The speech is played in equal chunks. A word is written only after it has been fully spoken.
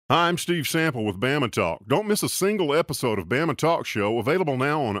Hi, I'm Steve Sample with Bama Talk. Don't miss a single episode of Bama Talk Show, available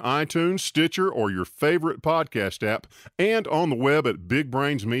now on iTunes, Stitcher, or your favorite podcast app, and on the web at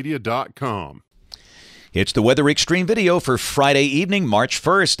bigbrainsmedia.com. It's the Weather Xtreme video for Friday evening, March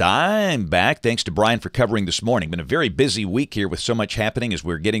 1st. I'm back. Thanks to Brian for covering this morning. Been a very busy week here with so much happening as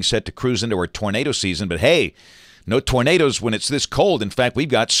we're getting set to cruise into our tornado season. But hey, no tornadoes when it's this cold. In fact, we've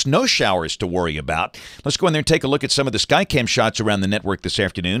got snow showers to worry about. Let's go in there and take a look at some of the Skycam shots around the network this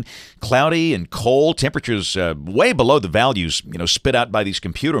afternoon. Cloudy and cold. Temperatures way below the values, spit out by these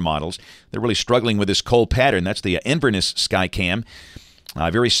computer models. They're really struggling with this cold pattern. That's the Inverness Skycam.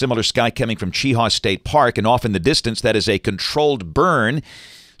 Very similar sky coming from Chehaw State Park, and off in the distance, that is a controlled burn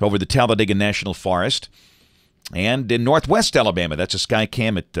over the Talladega National Forest. And in northwest Alabama, that's a sky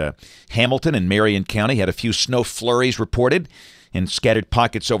cam at Hamilton and Marion County. Had a few snow flurries reported in scattered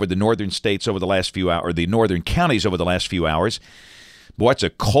pockets over the northern states over the last few hours, or the northern counties over the last few hours. Boy, it's a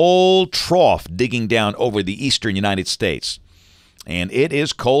cold trough digging down over the eastern United States. And it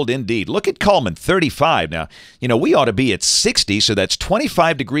is cold indeed. Look at Cullman, 35. Now, we ought to be at 60, so that's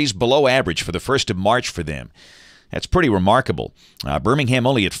 25 degrees below average for the 1st of March for them. That's pretty remarkable. Birmingham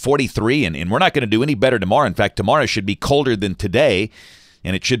only at 43, and we're not going to do any better tomorrow. In fact, tomorrow should be colder than today,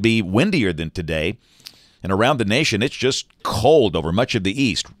 and it should be windier than today. And around the nation, it's just cold over much of the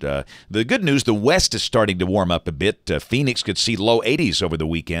east. The good news, the west is starting to warm up a bit. Phoenix could see low 80s over the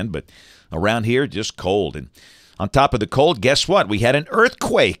weekend, but around here, just cold. And on top of the cold, guess what? We had an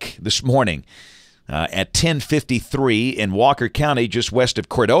earthquake this morning at 10:53 in Walker County, just west of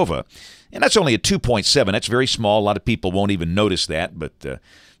Cordova. And that's only a 2.7. That's very small. A lot of people won't even notice that, but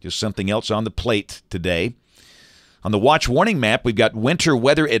just something else on the plate today. On the watch warning map, we've got winter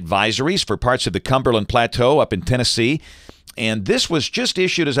weather advisories for parts of the Cumberland Plateau up in Tennessee. And this was just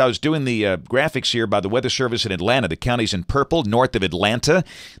issued as I was doing the graphics here by the Weather Service in Atlanta. The county's in purple, north of Atlanta.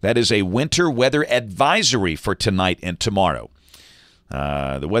 That is a winter weather advisory for tonight and tomorrow.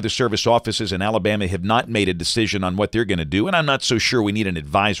 The Weather Service offices in Alabama have not made a decision on what they're going to do, and I'm not so sure we need an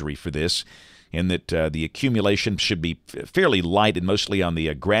advisory for this, in that the accumulation should be fairly light and mostly on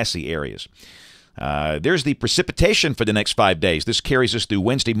the grassy areas. There's the precipitation for the next 5 days. This carries us through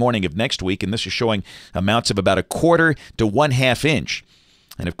Wednesday morning of next week, and this is showing amounts of about 1/4 to 1/2 inch.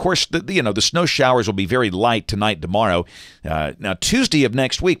 And, of course, the snow showers will be very light tonight and tomorrow. Now, Tuesday of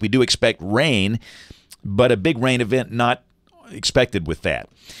next week, we do expect rain, but a big rain event not expected with that.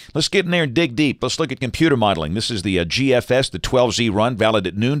 Let's get in there and dig deep. Let's look at computer modeling. This is the GFS, the 12Z run, valid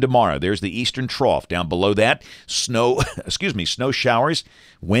at noon tomorrow. There's the eastern trough. Down below that, snow showers,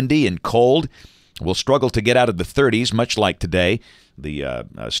 windy and cold. We'll struggle to get out of the 30s, much like today. The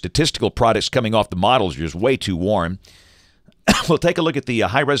statistical products coming off the models are just way too warm. We'll take a look at the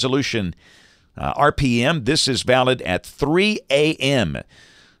high-resolution RPM. This is valid at 3 a.m.,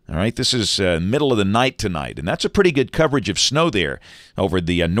 All right, this is middle of the night tonight, and that's a pretty good coverage of snow there over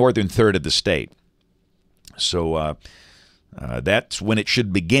the northern third of the state. So that's when it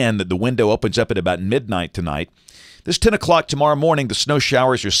should begin. The window opens up at about midnight tonight. This 10 o'clock tomorrow morning, the snow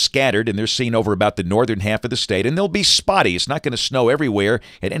showers are scattered, and they're seen over about the northern half of the state, and they'll be spotty. It's not going to snow everywhere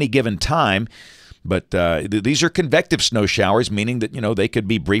at any given time, but these are convective snow showers, meaning that, they could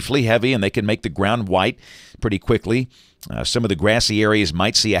be briefly heavy, and they can make the ground white pretty quickly. Some of the grassy areas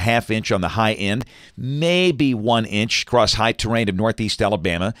might see a 1/2 inch on the high end, maybe 1 inch across high terrain of northeast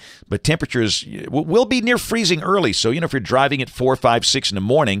Alabama, but temperatures will be near freezing early. So, if you're driving at 4, 5, 6 in the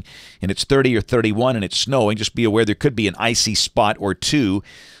morning and it's 30 or 31 and it's snowing, just be aware there could be an icy spot or two.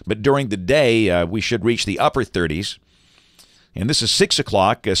 But during the day, we should reach the upper 30s. And this is 6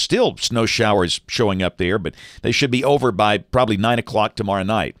 o'clock, still snow showers showing up there, but they should be over by probably 9 o'clock tomorrow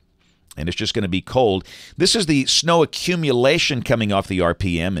night. And it's just going to be cold. This is the snow accumulation coming off the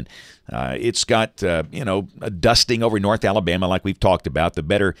RPM, and it's got, a dusting over North Alabama like we've talked about. The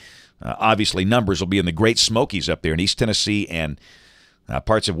better, obviously, numbers will be in the Great Smokies up there in East Tennessee and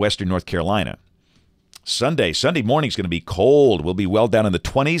parts of western North Carolina. Sunday morning is going to be cold. We'll be well down in the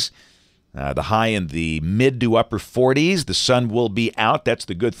 20s. The high in the mid to upper 40s. The sun will be out. That's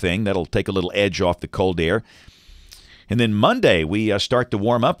the good thing. That'll take a little edge off the cold air. And then Monday, we start to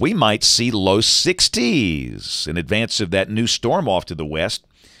warm up. We might see low 60s in advance of that new storm off to the west.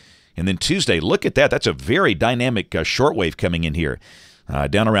 And then Tuesday, look at that. That's a very dynamic shortwave coming in here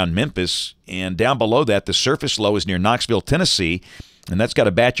down around Memphis. And down below that, the surface low is near Knoxville, Tennessee. And that's got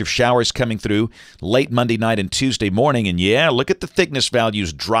a batch of showers coming through late Monday night and Tuesday morning. And yeah, look at the thickness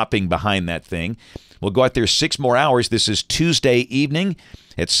values dropping behind that thing. We'll go out there 6 more hours. This is Tuesday evening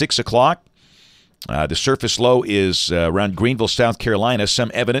at 6 o'clock. The surface low is around Greenville, South Carolina. Some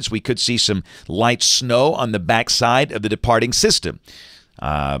evidence we could see some light snow on the backside of the departing system.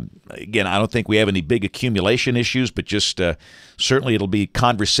 Again, I don't think we have any big accumulation issues, but just certainly it'll be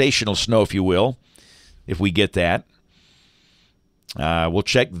conversational snow, if you will, if we get that. We'll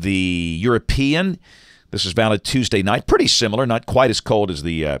check the European. This is valid Tuesday night. Pretty similar, not quite as cold as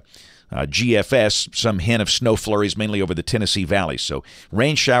the GFS. Some hint of snow flurries, mainly over the Tennessee Valley. So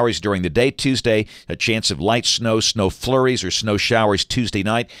rain showers during the day Tuesday, a chance of light snow, snow flurries or snow showers Tuesday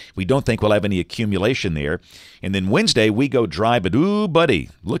night. We don't think we'll have any accumulation there. And then Wednesday, we go dry, but ooh, buddy,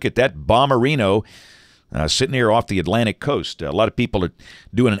 look at that bomberino sitting here off the Atlantic coast. A lot of people are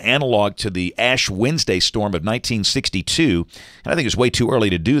doing an analog to the Ash Wednesday storm of 1962. And I think it's way too early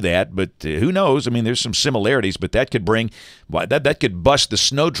to do that, but who knows? I mean, there's some similarities, but that could that could bust the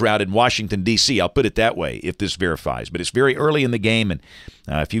snow drought in Washington, D.C. I'll put it that way if this verifies. But it's very early in the game, and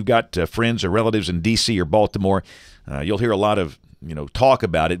if you've got friends or relatives in D.C. or Baltimore, you'll hear a lot of talk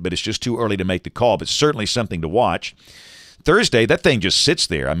about it, but it's just too early to make the call. But certainly something to watch. Thursday, that thing just sits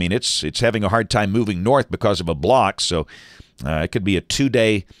there. I mean, it's having a hard time moving north because of a block, so it could be a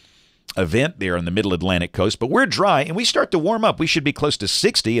 2-day event there on the middle Atlantic coast. But we're dry, and we start to warm up. We should be close to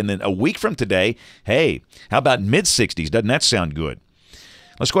 60, and then a week from today, hey, how about mid-60s? Doesn't that sound good?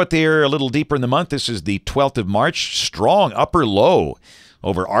 Let's go out there a little deeper in the month. This is the 12th of March. Strong upper low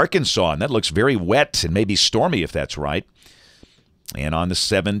over Arkansas, and that looks very wet and maybe stormy if that's right. And on the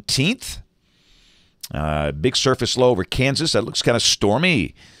 17th, big surface low over Kansas. That looks kind of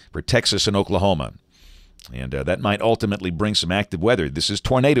stormy for Texas and Oklahoma. And that might ultimately bring some active weather. This is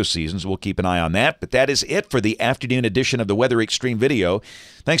tornado season, so we'll keep an eye on that. But that is it for the afternoon edition of the Weather Xtreme video.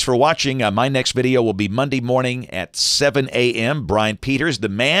 Thanks for watching. My next video will be Monday morning at 7 a.m. Brian Peters, the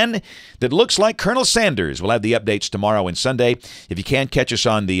man that looks like Colonel Sanders. We'll have the updates tomorrow and Sunday. If you can, catch us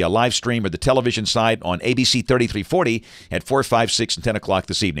on the live stream or the television side on ABC 3340 at 4, 5, 6, and 10 o'clock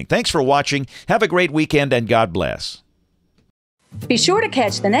this evening. Thanks for watching. Have a great weekend, and God bless. Be sure to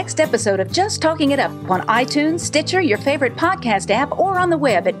catch the next episode of Just Talking It Up on iTunes, Stitcher, your favorite podcast app, or on the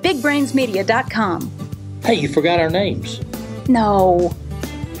web at bigbrainsmedia.com. Hey, you forgot our names. No.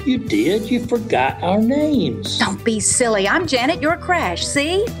 You did. You forgot our names. Don't be silly. I'm Janet, your Crash,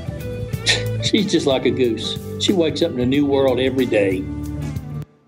 see? She's just like a goose. She wakes up in a new world every day.